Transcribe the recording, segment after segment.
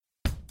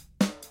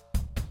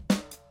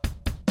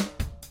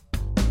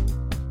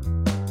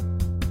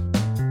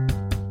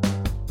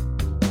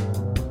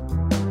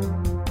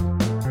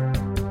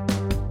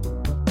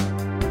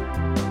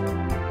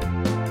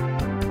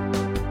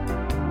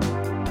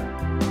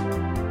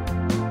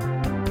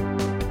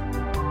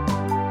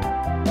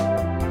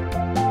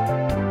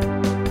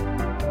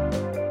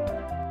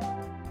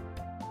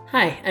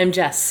Hi, I'm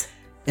Jess.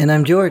 And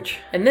I'm George.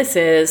 And this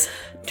is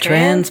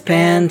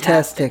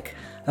Transpantastic,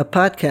 a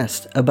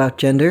podcast about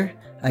gender,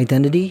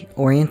 identity,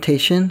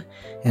 orientation,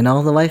 and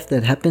all the life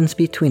that happens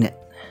between it.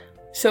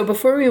 So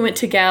before we went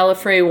to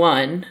Gallifrey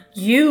 1,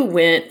 you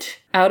went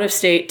out of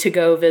state to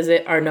go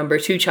visit our number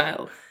 2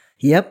 child.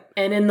 Yep.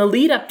 And in the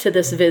lead up to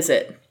this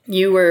visit,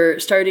 you were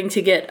starting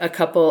to get a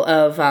couple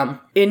of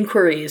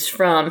inquiries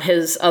from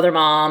his other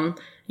mom,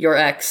 your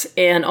ex,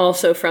 and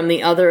also from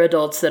the other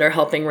adults that are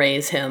helping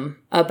raise him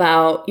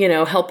about,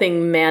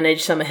 helping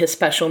manage some of his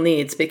special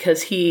needs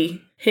because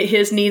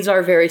his needs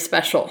are very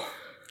special.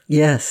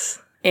 Yes.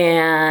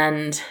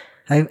 And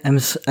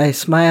I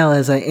smile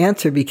as I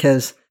answer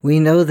because we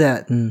know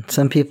that, and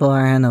some people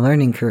are on a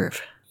learning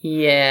curve.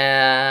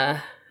 Yeah,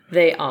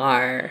 they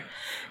are.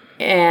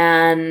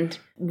 And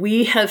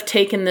we have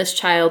taken this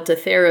child to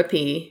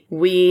therapy.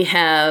 We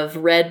have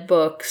read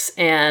books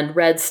and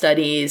read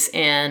studies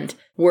and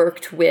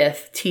worked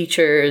with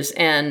teachers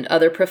and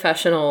other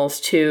professionals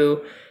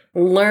to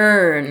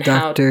learn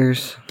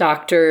doctors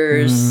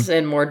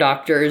and more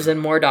doctors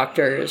and more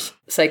doctors,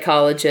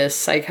 psychologists,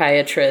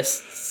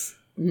 psychiatrists,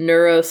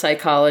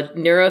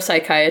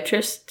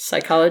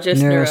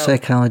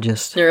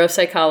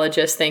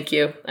 neuropsychologists. Thank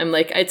you. I'm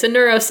like, it's a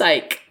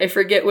neuropsych. I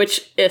forget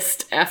which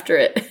ist after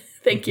it.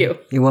 Thank you.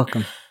 You're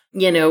welcome.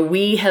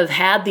 We have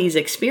had these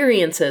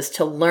experiences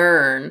to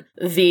learn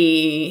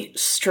the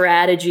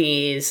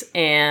strategies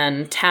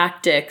and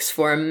tactics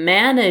for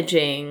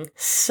managing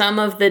some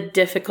of the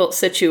difficult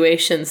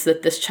situations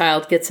that this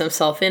child gets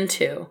himself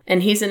into.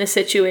 And he's in a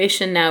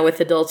situation now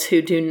with adults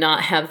who do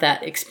not have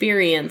that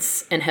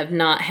experience and have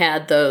not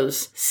had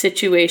those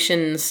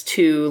situations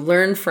to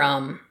learn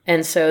from.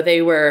 And so they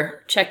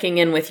were checking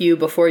in with you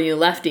before you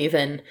left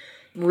even,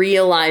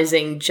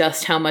 realizing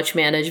just how much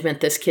management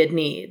this kid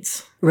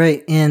needs.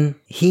 Right, and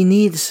he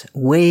needs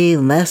way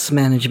less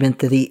management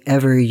than he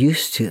ever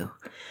used to.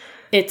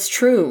 It's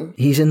true.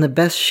 He's in the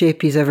best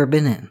shape he's ever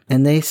been in,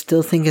 and they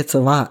still think it's a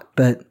lot,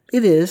 but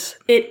it is.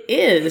 It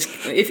is.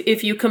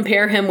 If you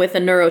compare him with a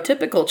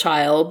neurotypical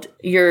child,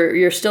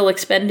 you're still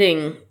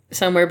expending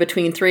somewhere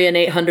between 300% and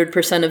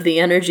 800% of the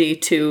energy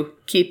to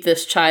keep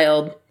this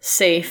child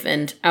safe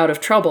and out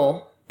of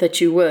trouble that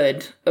you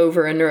would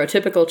over a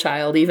neurotypical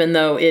child, even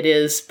though it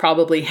is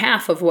probably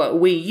half of what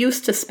we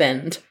used to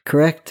spend.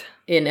 Correct.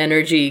 In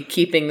energy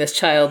keeping this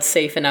child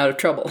safe and out of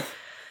trouble.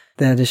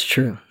 That is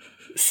true.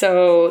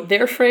 So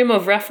their frame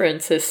of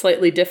reference is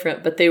slightly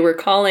different, but they were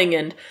calling,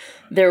 and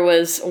there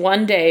was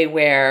one day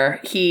where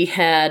he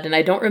had, and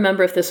I don't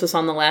remember if this was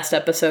on the last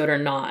episode or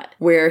not,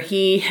 where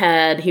he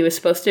was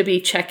supposed to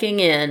be checking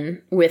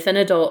in with an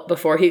adult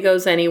before he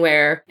goes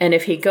anywhere. And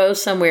if he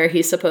goes somewhere,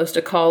 he's supposed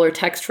to call or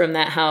text from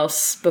that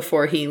house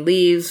before he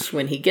leaves,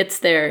 when he gets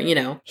there,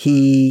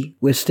 He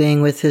was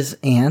staying with his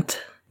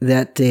aunt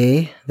that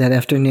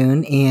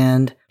afternoon,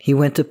 and he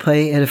went to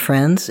play at a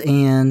friend's,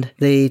 and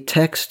they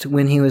text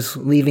when he was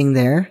leaving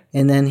there,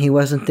 and then he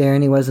wasn't there,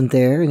 and he wasn't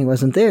there, and he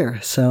wasn't there.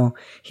 So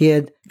he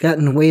had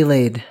gotten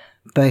waylaid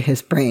by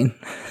his brain.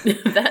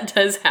 That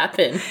does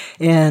happen.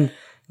 And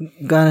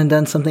gone and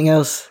done something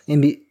else on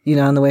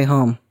the way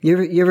home.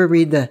 You ever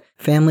read the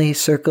Family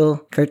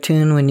Circle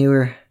cartoon when you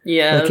were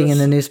looking in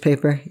the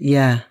newspaper?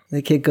 Yeah,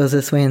 the kid goes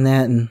this way and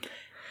that, and...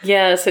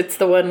 Yes, it's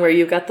the one where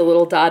you've got the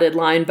little dotted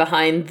line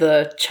behind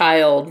the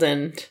child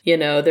and,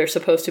 they're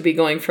supposed to be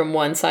going from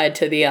one side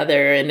to the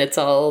other and it's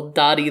all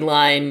dotty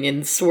line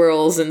and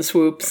swirls and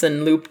swoops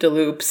and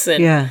loop-de-loops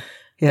and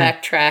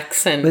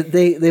backtracks. But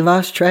they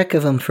lost track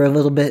of him for a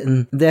little bit,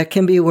 and that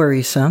can be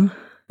worrisome.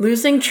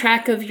 Losing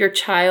track of your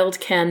child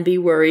can be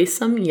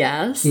worrisome,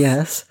 yes.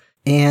 Yes,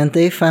 and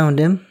they found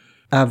him,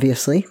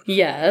 obviously.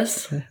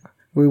 Yes.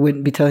 We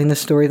wouldn't be telling the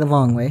story the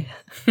long way.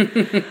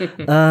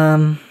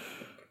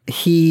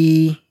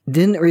 He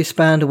didn't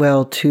respond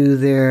well to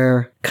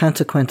their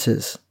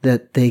consequences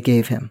that they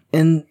gave him.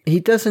 And he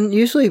doesn't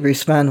usually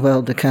respond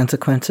well to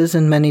consequences,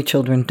 and many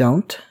children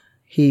don't.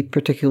 He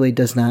particularly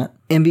does not.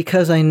 And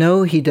because I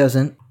know he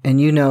doesn't, and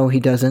you know he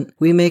doesn't,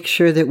 we make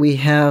sure that we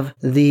have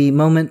the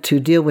moment to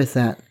deal with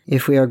that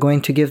if we are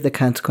going to give the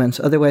consequence.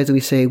 Otherwise, we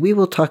say, we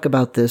will talk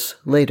about this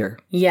later.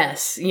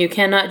 Yes, you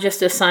cannot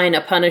just assign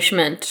a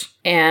punishment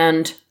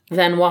and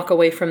then walk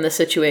away from the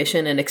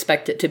situation and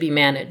expect it to be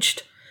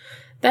managed.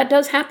 That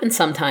does happen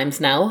sometimes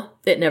now.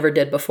 It never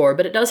did before,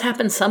 but it does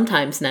happen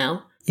sometimes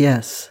now.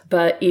 Yes.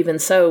 But even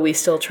so, we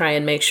still try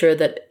and make sure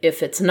that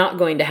if it's not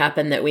going to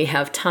happen, that we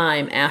have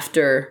time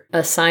after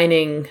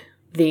assigning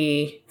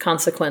the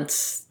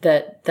consequence,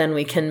 that then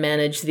we can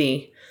manage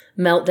the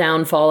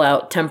meltdown,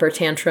 fallout, temper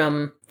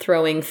tantrum,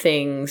 throwing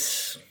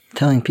things.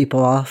 Telling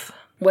people off.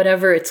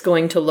 Whatever it's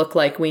going to look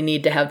like, we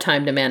need to have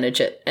time to manage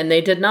it. And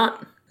they did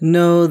not.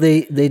 No,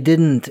 they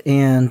didn't.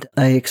 And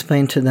I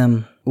explained to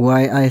them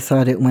why I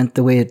thought it went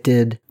the way it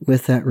did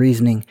with that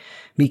reasoning.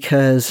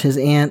 Because his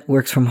aunt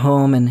works from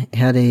home and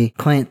had a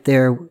client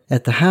there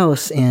at the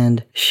house,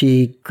 and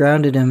she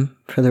grounded him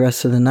for the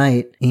rest of the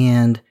night.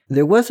 And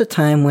there was a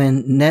time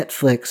when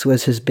Netflix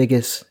was his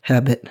biggest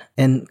habit,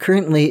 and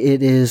currently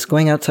it is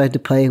going outside to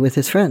play with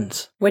his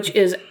friends. Which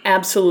is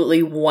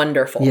absolutely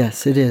wonderful.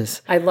 Yes, it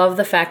is. I love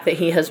the fact that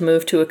he has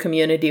moved to a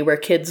community where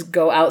kids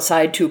go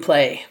outside to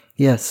play.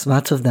 Yes,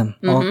 lots of them,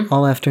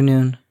 all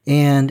afternoon.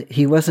 And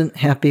he wasn't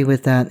happy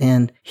with that,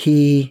 and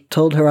he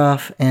told her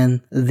off,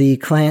 and the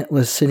client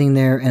was sitting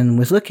there and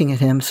was looking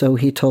at him, so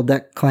he told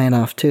that client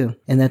off too,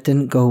 and that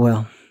didn't go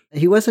well.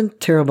 He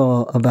wasn't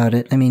terrible about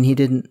it. I mean, he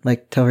didn't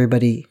tell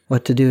everybody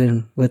what to do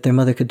and what their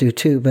mother could do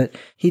too, but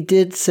he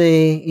did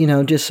say,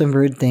 just some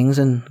rude things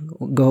and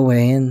go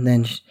away, and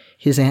then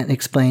his aunt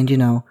explained,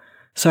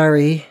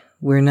 sorry,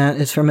 we're not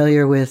as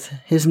familiar with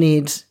his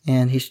needs,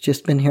 and he's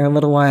just been here a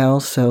little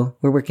while, so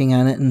we're working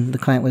on it, and the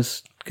client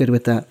was good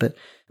with that, but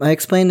I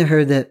explained to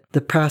her that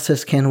the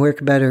process can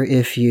work better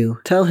if you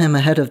tell him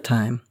ahead of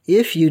time.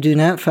 If you do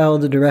not follow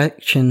the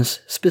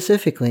directions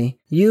specifically,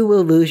 you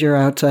will lose your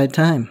outside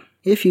time.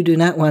 If you do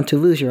not want to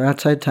lose your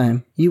outside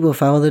time, you will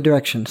follow the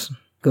directions.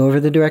 Go over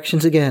the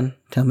directions again.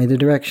 Tell me the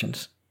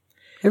directions.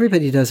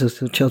 Everybody does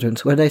this with children.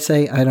 So what did I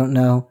say? I don't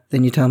know.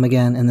 Then you tell them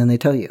again, and then they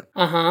tell you.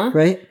 Uh-huh.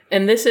 Right?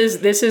 And this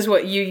is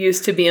what you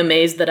used to be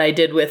amazed that I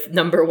did with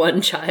number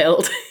one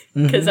child.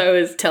 Because I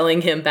was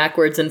telling him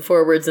backwards and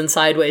forwards and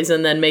sideways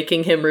and then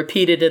making him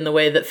repeat it in the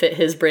way that fit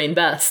his brain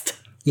best.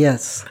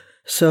 Yes.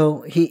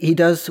 So he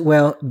does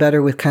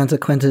better with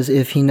consequences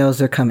if he knows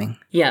they're coming.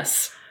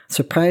 Yes.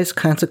 Surprise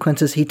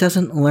consequences, he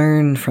doesn't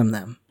learn from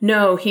them.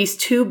 No, he's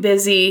too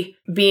busy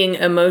being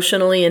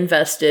emotionally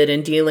invested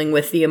in dealing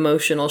with the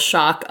emotional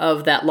shock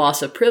of that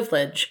loss of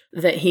privilege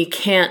that he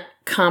can't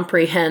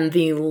comprehend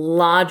the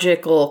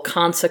logical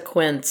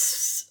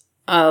consequence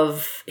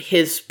of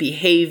his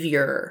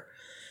behavior.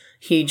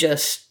 He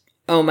just,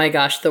 oh my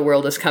gosh, the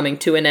world is coming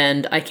to an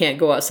end. I can't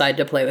go outside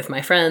to play with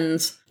my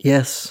friends.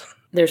 Yes.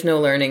 There's no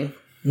learning.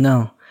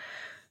 No.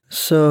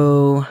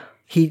 So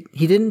he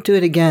didn't do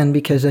it again,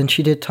 because then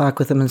she did talk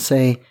with him and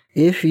say,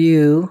 if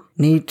you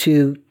need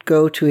to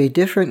go to a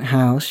different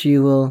house,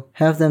 you will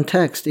have them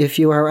text. If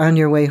you are on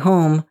your way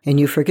home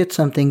and you forget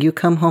something, you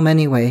come home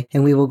anyway,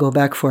 and we will go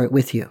back for it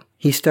with you.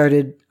 He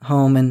started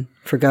home and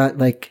forgot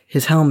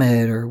his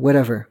helmet or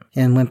whatever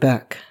and went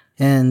back.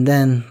 And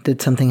then did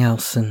something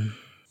else and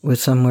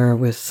was somewhere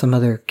with some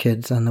other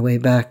kids on the way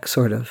back,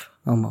 sort of,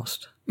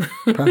 almost,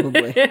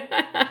 probably.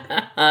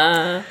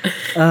 Yeah.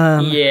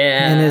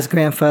 And his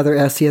grandfather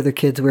asked the other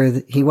kids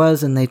where he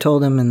was, and they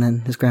told him, and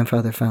then his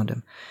grandfather found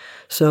him.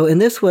 So,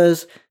 and this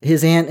was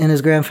his aunt and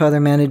his grandfather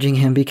managing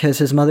him because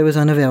his mother was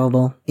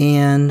unavailable,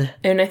 and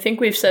I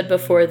think we've said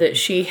before that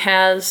she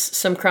has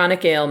some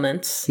chronic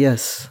ailments.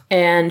 Yes.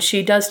 And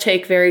she does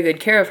take very good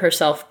care of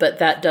herself, but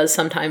that does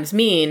sometimes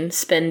mean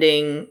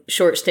spending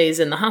short stays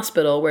in the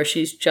hospital where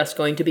she's just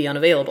going to be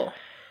unavailable.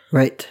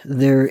 Right.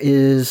 There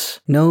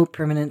is no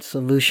permanent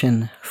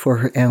solution for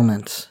her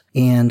ailments,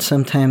 and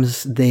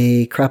sometimes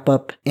they crop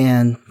up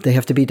and they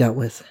have to be dealt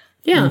with.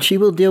 Yeah. And she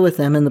will deal with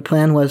them, and the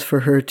plan was for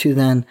her to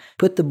then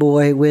put the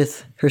boy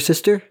with her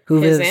sister, who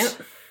lives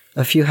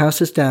a few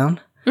houses down,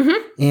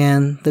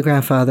 and the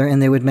grandfather, and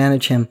they would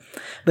manage him.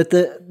 But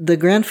the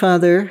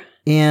grandfather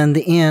and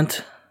the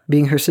aunt,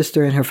 being her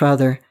sister and her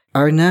father,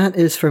 are not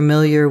as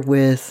familiar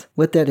with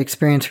what that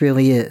experience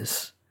really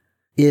is.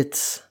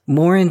 It's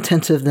more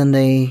intensive than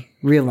they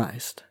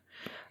realized.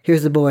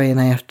 Here's the boy,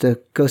 and I have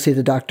to go see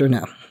the doctor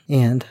now,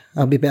 and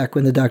I'll be back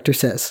when the doctor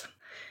says.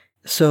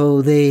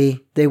 So they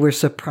were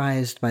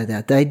surprised by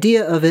that. The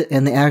idea of it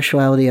and the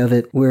actuality of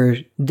it were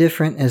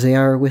different, as they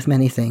are with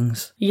many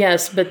things.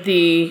 Yes, but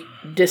the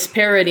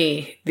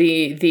disparity,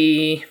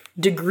 the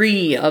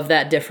degree of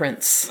that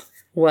difference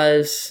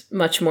was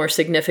much more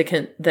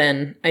significant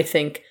than I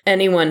think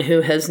anyone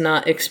who has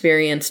not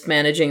experienced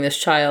managing this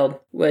child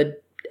would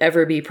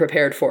ever be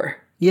prepared for.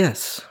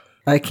 Yes.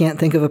 I can't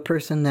think of a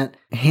person that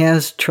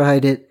has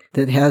tried it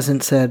that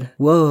hasn't said,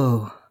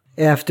 whoa,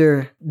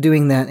 after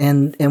doing that.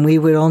 And we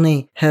would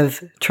only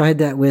have tried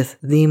that with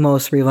the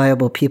most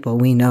reliable people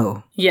we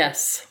know.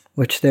 Yes.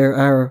 Which there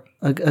are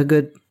a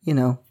good,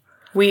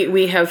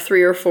 We have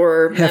 3 or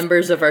 4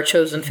 members of our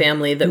chosen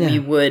family that we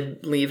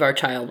would leave our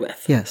child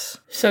with. Yes.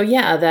 So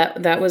yeah,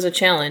 that was a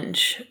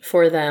challenge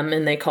for them,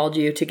 and they called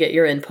you to get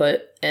your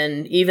input.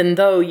 And even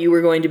though you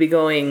were going to be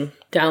going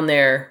down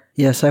there...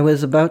 Yes, I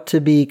was about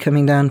to be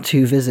coming down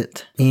to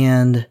visit,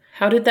 and...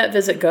 How did that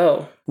visit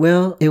go?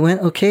 Well, it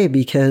went okay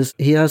because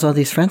he has all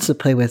these friends to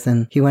play with,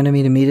 and he wanted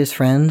me to meet his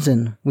friends,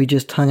 and we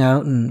just hung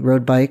out and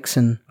rode bikes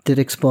and did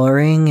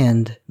exploring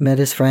and met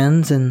his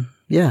friends, and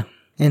yeah.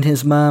 And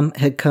his mom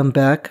had come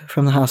back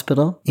from the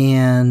hospital,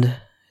 and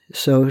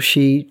so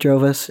she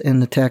drove us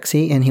in the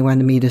taxi, and he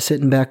wanted me to sit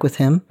in back with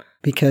him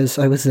because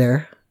I was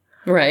there.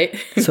 Right.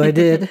 So I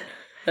did.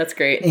 That's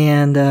great.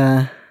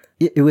 And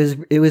it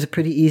was a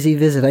pretty easy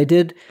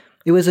visit.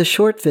 It was a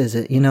short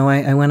visit.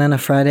 I went on a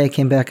Friday, I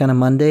came back on a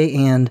Monday,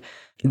 and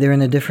They're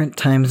in a different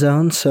time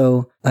zone,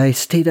 so I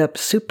stayed up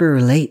super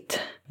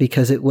late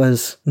because it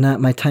was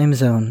not my time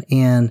zone.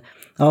 And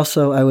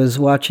also, I was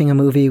watching a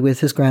movie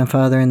with his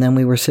grandfather, and then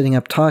we were sitting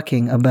up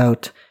talking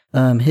about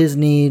his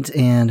needs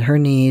and her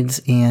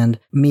needs, and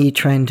me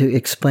trying to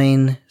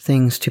explain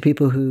things to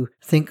people who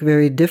think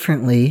very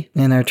differently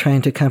and are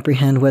trying to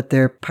comprehend what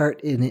their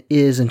part in it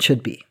is and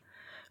should be.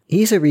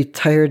 He's a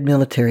retired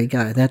military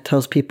guy. That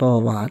tells people a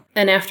lot.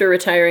 And after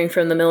retiring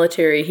from the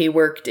military, he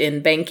worked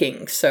in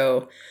banking,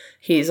 so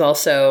he's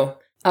also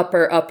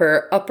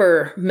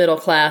upper middle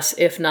class,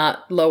 if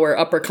not lower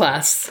upper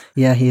class.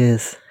 Yeah, he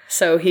is.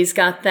 So he's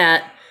got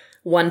that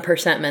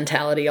 1%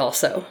 mentality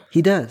also.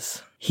 He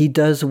does. He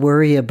does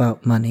worry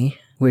about money,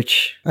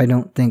 which I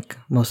don't think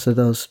most of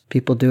those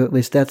people do. At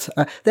least that's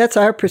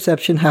our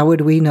perception. How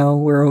would we know?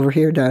 We're over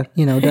here down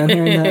here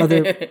in the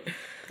other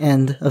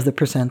end of the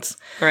percents.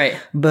 Right.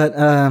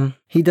 But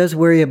he does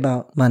worry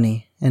about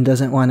money and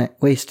doesn't want it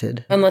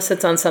wasted. Unless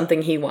it's on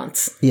something he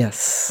wants.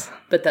 Yes.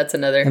 But that's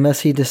another... Unless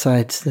he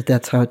decides that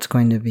that's how it's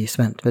going to be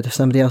spent. But if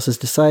somebody else is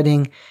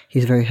deciding,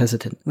 he's very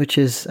hesitant, which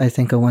is, I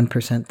think, a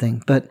 1%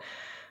 thing. But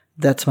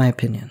that's my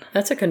opinion.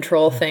 That's a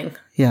control thing.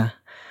 Yeah.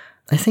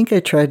 I think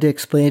I tried to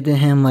explain to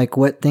him, like,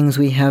 what things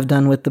we have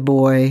done with the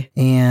boy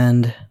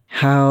and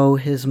how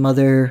his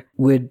mother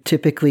would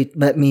typically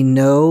let me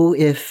know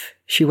if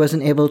she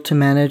wasn't able to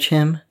manage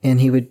him,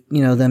 and he would,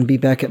 then be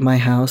back at my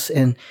house.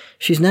 And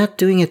she's not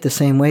doing it the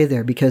same way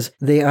there because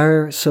they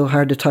are so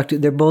hard to talk to.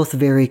 They're both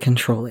very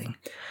controlling.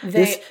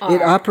 It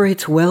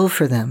operates well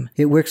for them.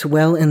 It works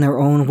well in their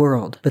own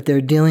world. But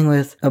they're dealing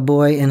with a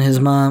boy and his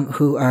mom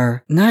who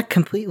are not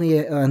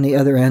completely on the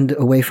other end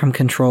away from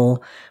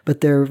control,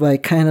 but they're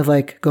kind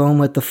of going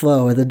with the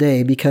flow of the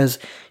day because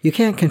you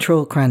can't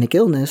control chronic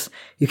illness.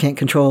 You can't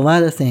control a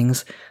lot of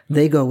things.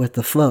 They go with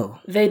the flow.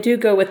 They do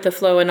go with the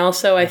flow. And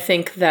also I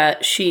think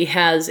that she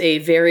has a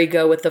very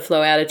go with the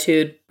flow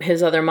attitude.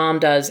 His other mom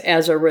does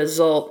as a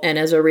result and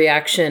as a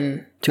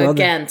reaction to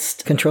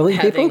against controlling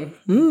having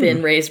people?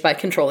 Been raised by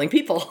controlling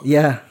people.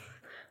 Yeah.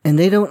 And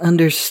they don't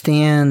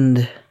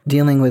understand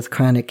dealing with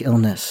chronic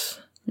illness.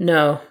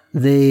 No.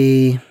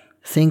 They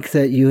think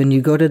that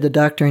you go to the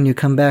doctor and you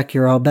come back,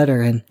 you're all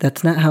better. And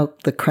that's not how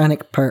the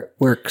chronic part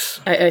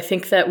works. I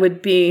think that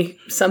would be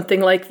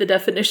something like the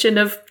definition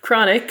of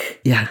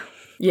chronic. Yeah.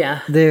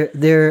 Yeah.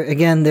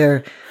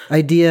 Their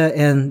idea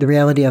and the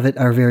reality of it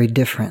are very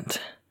different.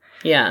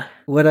 Yeah.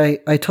 What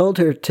I told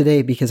her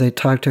today, because I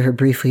talked to her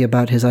briefly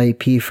about his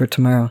IEP for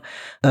tomorrow,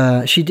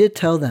 she did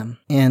tell them,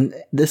 and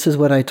this is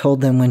what I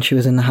told them when she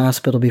was in the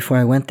hospital before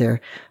I went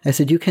there. I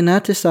said, you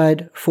cannot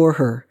decide for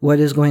her what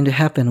is going to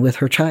happen with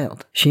her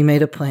child. She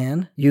made a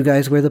plan. You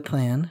guys were the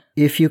plan.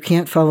 If you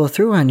can't follow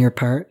through on your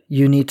part,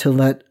 you need to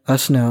let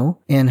us know,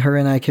 and her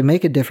and I can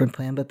make a different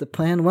plan. But the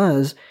plan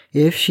was,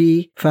 if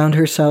she found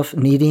herself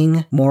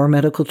needing more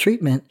medical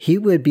treatment, he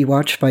would be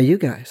watched by you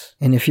guys.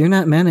 And if you're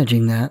not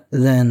managing that,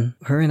 then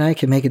her and I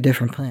can make a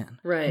different plan.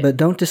 Right. But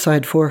don't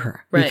decide for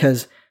her,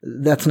 because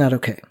that's not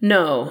okay.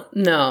 No.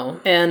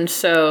 And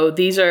so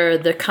these are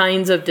the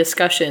kinds of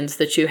discussions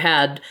that you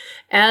had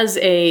as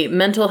a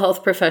mental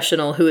health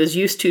professional who is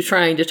used to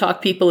trying to talk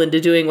people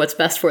into doing what's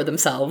best for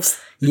themselves.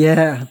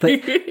 Yeah,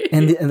 but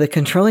and the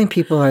controlling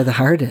people are the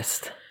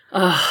hardest.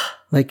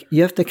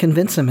 You have to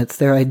convince them it's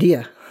their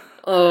idea.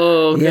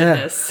 Oh,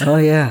 goodness. Yeah. Oh,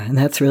 yeah, and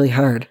that's really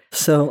hard.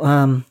 So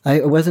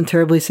I wasn't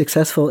terribly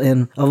successful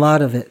in a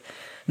lot of it.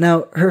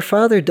 Now, her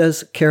father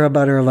does care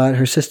about her a lot.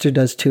 Her sister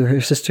does too.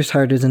 Her sister's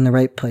heart is in the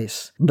right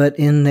place. But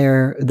in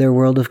their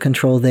world of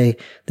control, they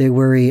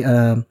worry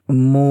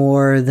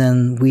more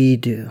than we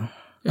do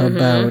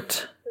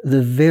about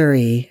the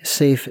very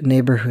safe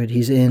neighborhood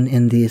he's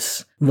in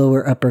this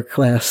lower upper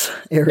class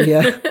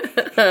area.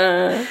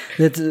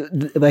 That's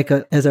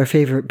as our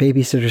favorite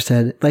babysitter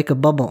said, like a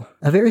bubble,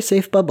 a very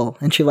safe bubble.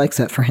 And she likes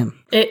that for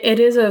him. It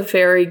is a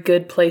very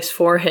good place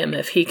for him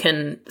if he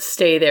can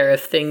stay there,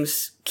 if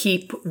things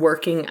keep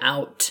working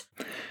out.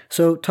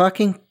 So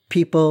talking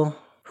people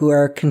who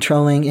are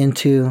controlling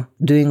into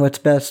doing what's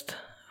best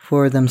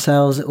for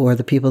themselves or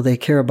the people they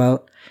care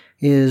about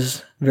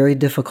is very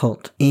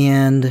difficult.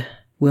 And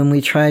when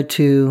we tried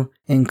to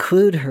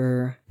include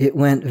her, it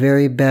went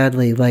very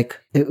badly.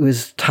 It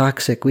was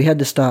toxic. We had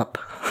to stop.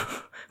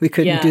 We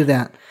couldn't do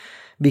that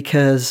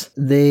because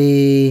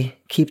they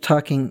keep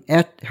talking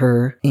at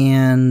her,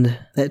 and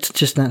that's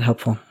just not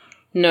helpful.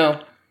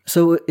 No.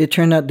 So it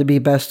turned out to be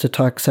best to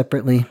talk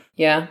separately.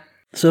 Yeah.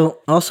 So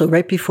also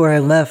right before I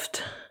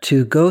left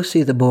to go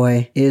see the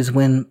boy is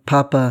when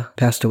Papa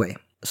passed away.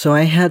 So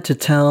I had to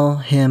tell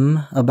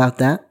him about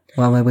that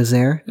while I was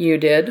there. You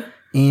did?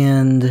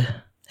 And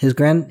his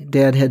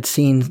granddad had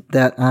seen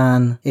that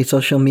on a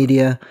social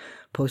media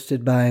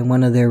posted by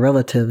one of their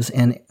relatives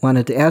and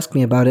wanted to ask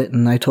me about it.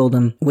 And I told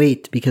him,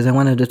 wait, because I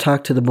wanted to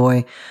talk to the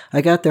boy.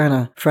 I got there on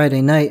a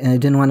Friday night and I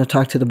didn't want to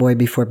talk to the boy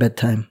before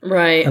bedtime.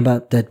 Right.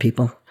 About dead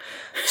people.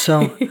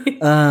 So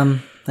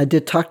I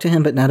did talk to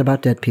him, but not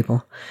about dead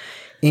people.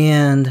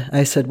 And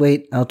I said,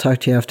 wait, I'll talk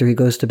to you after he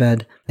goes to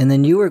bed. And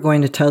then you were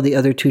going to tell the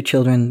other 2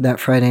 children that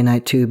Friday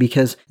night too,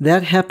 because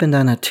that happened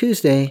on a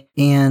Tuesday.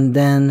 And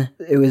then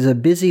it was a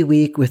busy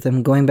week with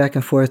them going back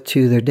and forth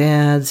to their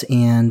dads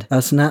and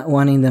us not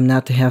wanting them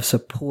not to have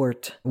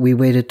support. We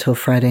waited till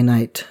Friday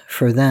night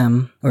for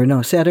them, or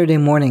no, Saturday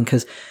morning,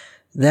 because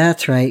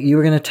that's right. You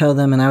were going to tell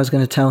them and I was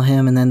going to tell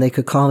him, and then they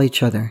could call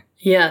each other.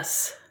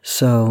 Yes.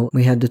 So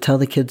we had to tell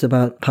the kids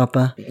about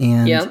Papa,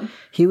 and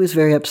he was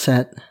very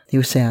upset. He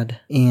was sad.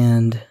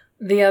 And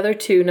the other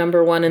 2,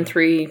 number 1 and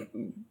 3,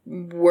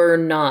 were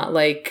not.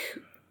 Like,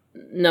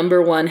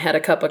 number 1 had a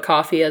cup of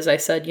coffee, as I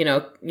said,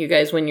 you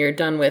guys, when you're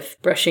done with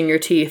brushing your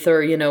teeth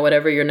or,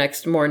 whatever your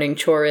next morning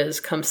chore is,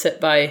 come sit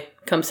by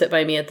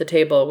me at the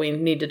table. We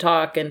need to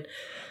talk. And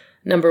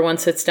number 1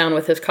 sits down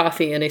with his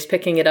coffee and he's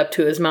picking it up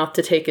to his mouth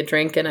to take a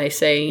drink. And I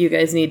say, you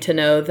guys need to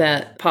know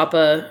that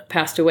Papa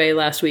passed away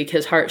last week.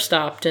 His heart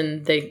stopped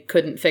and they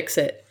couldn't fix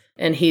it.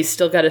 And he's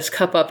still got his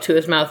cup up to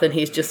his mouth and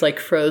he's just like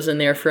frozen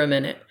there for a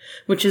minute,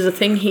 which is a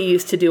thing he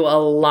used to do a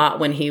lot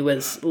when he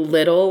was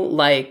little.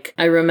 Like,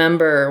 I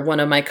remember one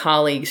of my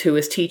colleagues who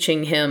was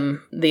teaching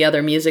him, the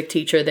other music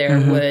teacher there,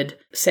 would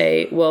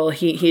say, well,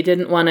 he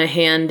didn't want to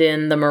hand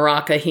in the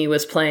maraca he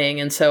was playing.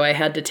 And so I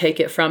had to take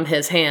it from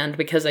his hand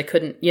because I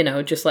couldn't,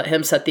 just let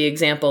him set the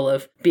example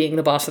of being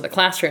the boss of the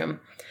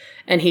classroom.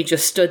 And he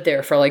just stood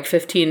there for like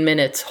 15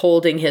 minutes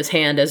holding his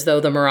hand as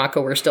though the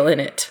maraca were still in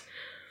it.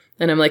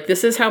 And I'm like,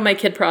 this is how my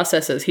kid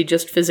processes. He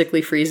just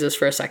physically freezes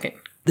for a second.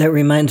 That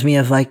reminds me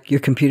of like your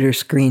computer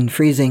screen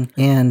freezing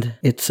and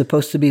it's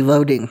supposed to be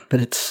loading, but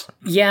it's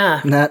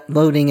not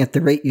loading at the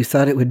rate you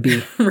thought it would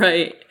be.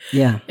 Right.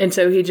 Yeah. And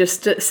so he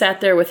just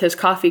sat there with his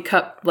coffee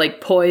cup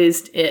like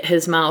poised at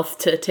his mouth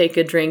to take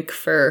a drink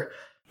for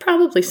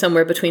probably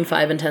somewhere between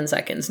 5 and 10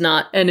 seconds.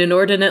 Not an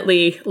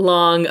inordinately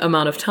long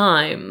amount of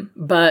time,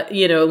 but,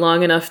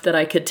 long enough that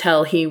I could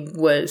tell he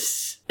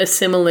was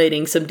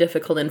assimilating some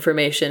difficult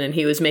information and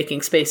he was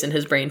making space in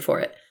his brain for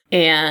it.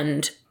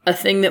 And a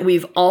thing that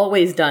we've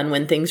always done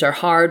when things are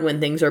hard, when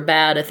things are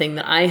bad, a thing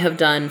that I have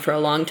done for a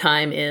long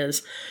time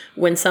is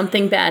when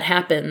something bad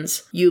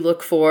happens, you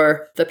look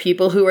for the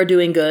people who are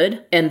doing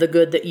good and the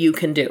good that you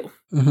can do.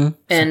 Mm-hmm.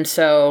 And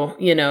so,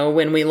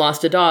 when we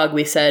lost a dog,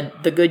 we said,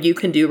 the good you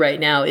can do right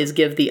now is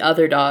give the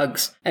other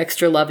dogs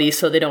extra lovey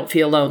so they don't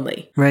feel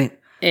lonely. Right.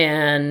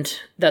 And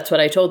that's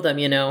what I told them,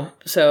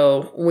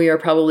 So we are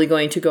probably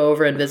going to go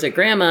over and visit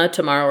Grandma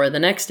tomorrow or the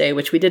next day,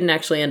 which we didn't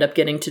actually end up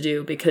getting to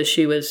do because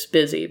she was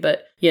busy.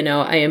 But,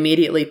 I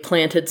immediately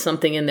planted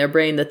something in their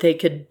brain that they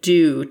could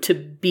do to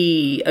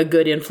be a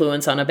good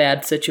influence on a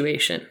bad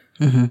situation.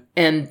 Mm-hmm.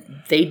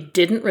 And they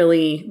didn't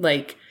really,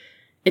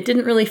 it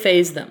didn't really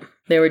faze them.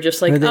 They were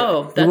just like,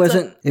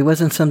 it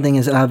wasn't something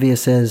as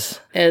obvious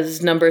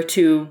as number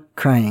 2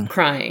 crying.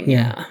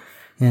 Yeah.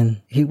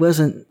 And he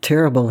wasn't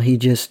terrible.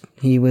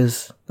 He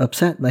was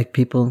upset like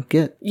people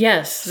get.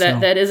 Yes,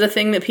 that is a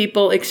thing that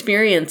people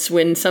experience.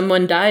 When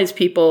someone dies,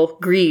 people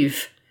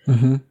grieve.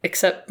 Mm-hmm.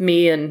 Except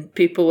me and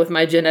people with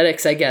my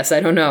genetics, I guess. I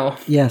don't know.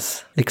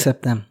 Yes,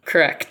 except them.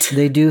 Correct.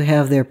 They do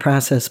have their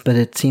process, but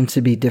it seems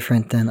to be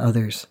different than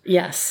others.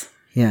 Yes.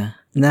 Yeah.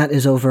 And that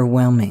is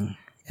overwhelming,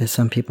 as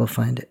some people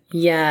find it.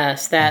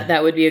 Yes,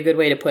 that would be a good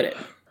way to put it.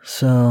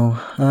 So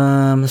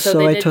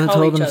I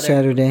told them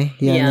Saturday.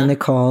 Yeah, and then they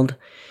called.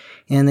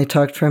 And they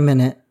talked for a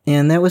minute.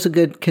 And that was a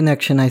good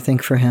connection, I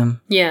think, for him.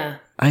 Yeah.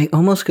 I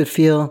almost could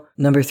feel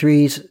number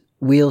 3's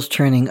wheels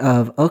turning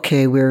of,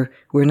 okay, we're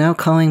now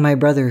calling my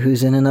brother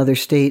who's in another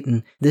state.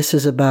 And this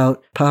is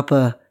about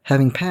Papa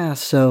having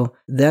passed. So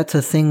that's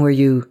a thing where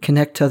you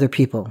connect to other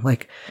people,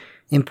 like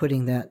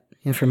inputting that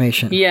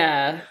information.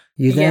 Yeah.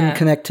 You then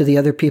connect to the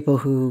other people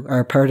who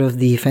are part of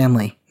the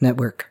family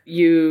network.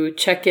 You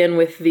check in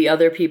with the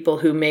other people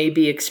who may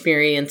be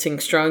experiencing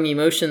strong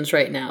emotions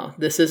right now.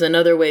 This is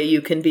another way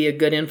you can be a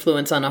good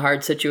influence on a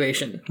hard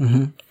situation.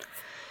 Mm-hmm.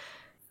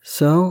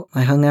 So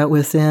I hung out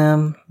with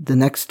them. The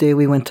next day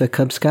we went to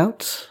Cub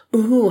Scouts.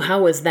 Ooh,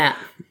 how was that?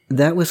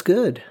 That was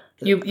good.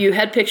 You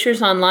had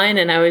pictures online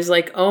and I was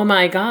like, oh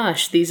my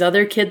gosh, these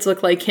other kids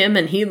look like him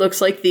and he looks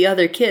like the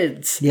other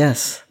kids.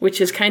 Yes. Which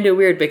is kind of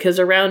weird because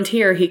around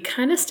here he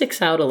kind of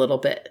sticks out a little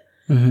bit.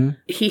 Mm-hmm.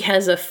 He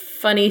has a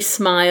funny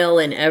smile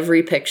in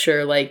every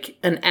picture, like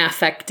an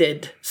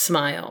affected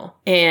smile.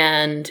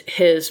 And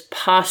his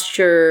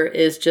posture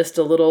is just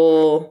a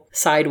little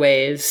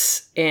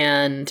sideways.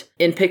 And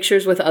in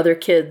pictures with other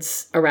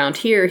kids around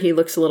here, he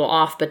looks a little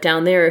off. But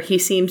down there, he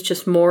seems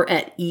just more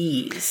at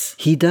ease.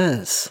 He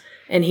does.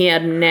 And he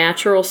had a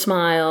natural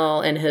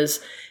smile and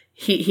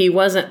he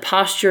wasn't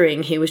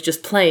posturing, he was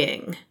just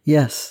playing.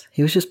 Yes,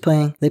 he was just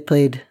playing. They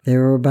played.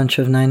 There were a bunch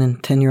of 9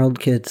 and 10-year-old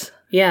kids.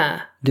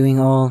 Yeah. Doing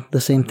all the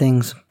same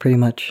things, pretty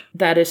much.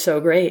 That is so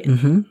great.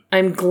 Mm-hmm.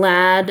 I'm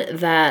glad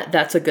that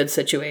that's a good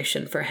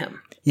situation for him.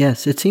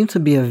 Yes, it seems to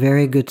be a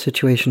very good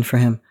situation for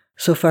him.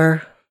 So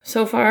far.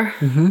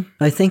 Mm-hmm.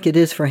 I think it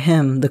is for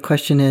him. The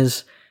question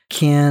is,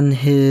 can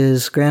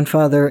his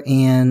grandfather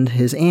and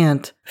his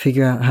aunt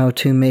figure out how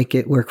to make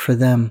it work for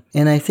them?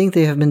 And I think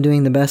they have been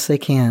doing the best they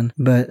can,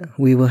 but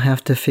we will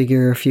have to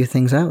figure a few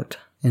things out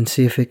and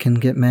see if it can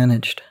get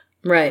managed.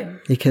 Right.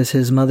 Because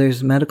his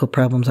mother's medical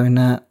problems are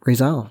not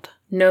resolved.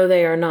 No,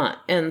 they are not.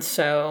 And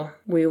so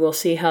we will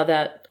see how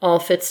that all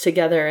fits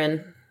together,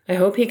 and I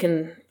hope he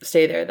can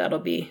stay there. That'll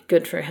be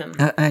good for him.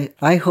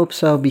 I hope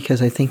so,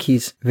 because I think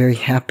he's very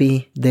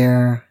happy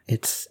there.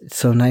 It's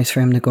so nice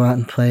for him to go out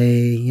and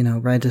play,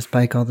 ride his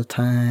bike all the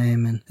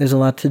time, and there's a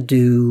lot to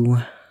do.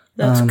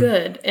 That's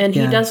good. And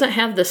he doesn't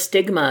have the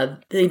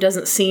stigma, he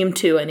doesn't seem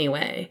to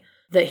anyway,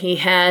 that he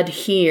had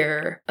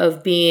here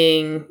of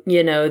being,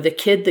 the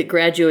kid that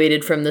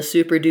graduated from the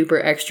super duper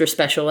extra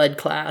special ed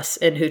class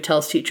and who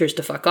tells teachers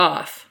to fuck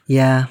off.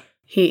 Yeah.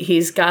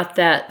 He's got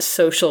that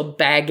social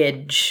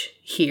baggage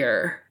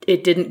here.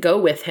 It didn't go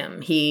with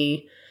him.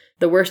 The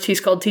worst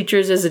he's called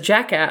teachers is a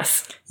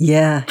jackass.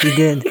 Yeah, he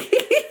did.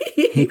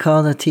 He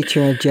called a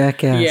teacher a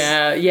jackass.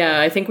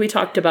 Yeah. I think we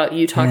talked about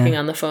you talking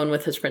on the phone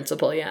with his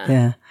principal,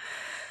 Yeah,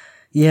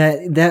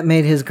 that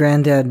made his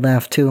granddad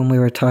laugh too when we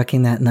were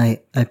talking that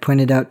night. I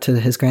pointed out to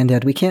his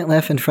granddad, we can't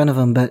laugh in front of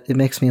him, but it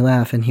makes me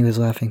laugh, and he was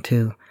laughing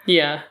too.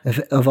 Yeah.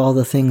 Of all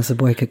the things a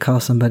boy could call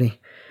somebody.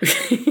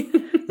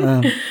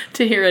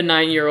 To hear a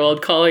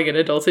 9-year-old calling an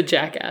adult a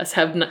jackass,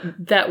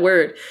 that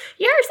word,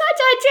 you're such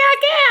a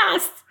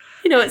jackass!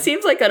 It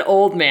seems like an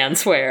old man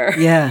swear.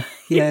 Yeah,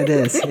 it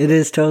is. It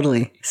is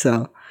totally.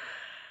 So,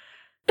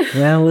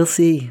 well, we'll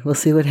see. We'll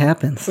see what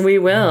happens. We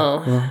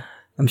will. Well,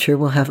 I'm sure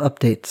we'll have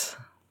updates.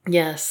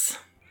 Yes.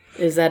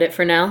 Is that it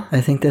for now?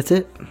 I think that's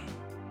it.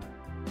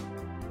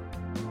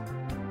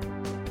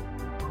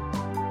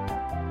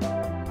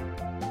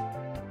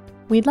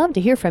 We'd love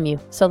to hear from you,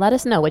 so let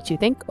us know what you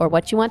think or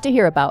what you want to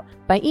hear about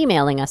by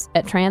emailing us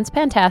at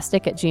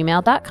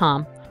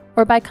transpantastic@gmail.com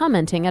or by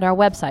commenting at our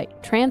website,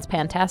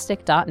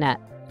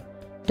 transpantastic.net.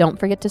 Don't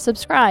forget to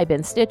subscribe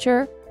in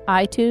Stitcher,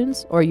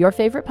 iTunes, or your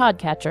favorite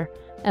podcatcher,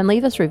 and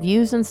leave us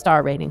reviews and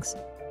star ratings.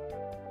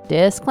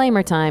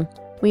 Disclaimer time.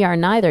 We are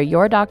neither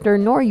your doctor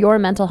nor your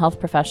mental health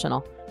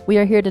professional. We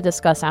are here to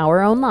discuss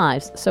our own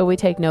lives, so we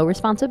take no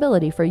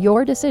responsibility for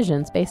your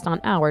decisions based on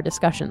our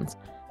discussions.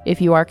 If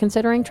you are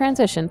considering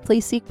transition,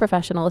 please seek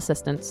professional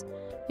assistance.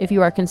 If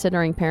you are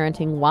considering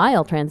parenting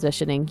while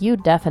transitioning, you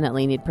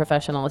definitely need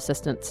professional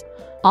assistance.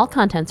 All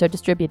contents are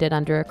distributed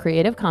under a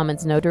Creative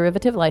Commons no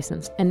derivative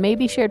license and may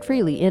be shared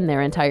freely in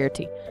their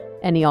entirety.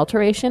 Any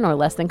alteration or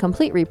less than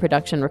complete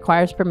reproduction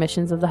requires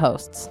permissions of the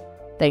hosts.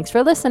 Thanks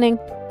for listening.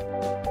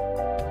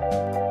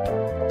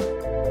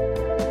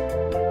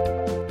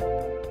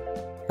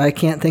 I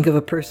can't think of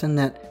a person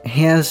that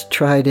has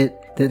tried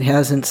it that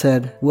hasn't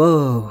said,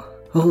 whoa,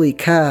 holy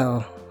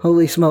cow,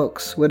 holy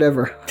smokes,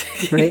 whatever,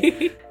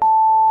 right?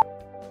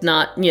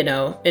 Not,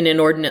 an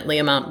inordinately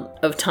amount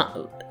of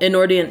time,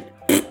 inordinate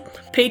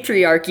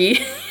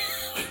patriarchy.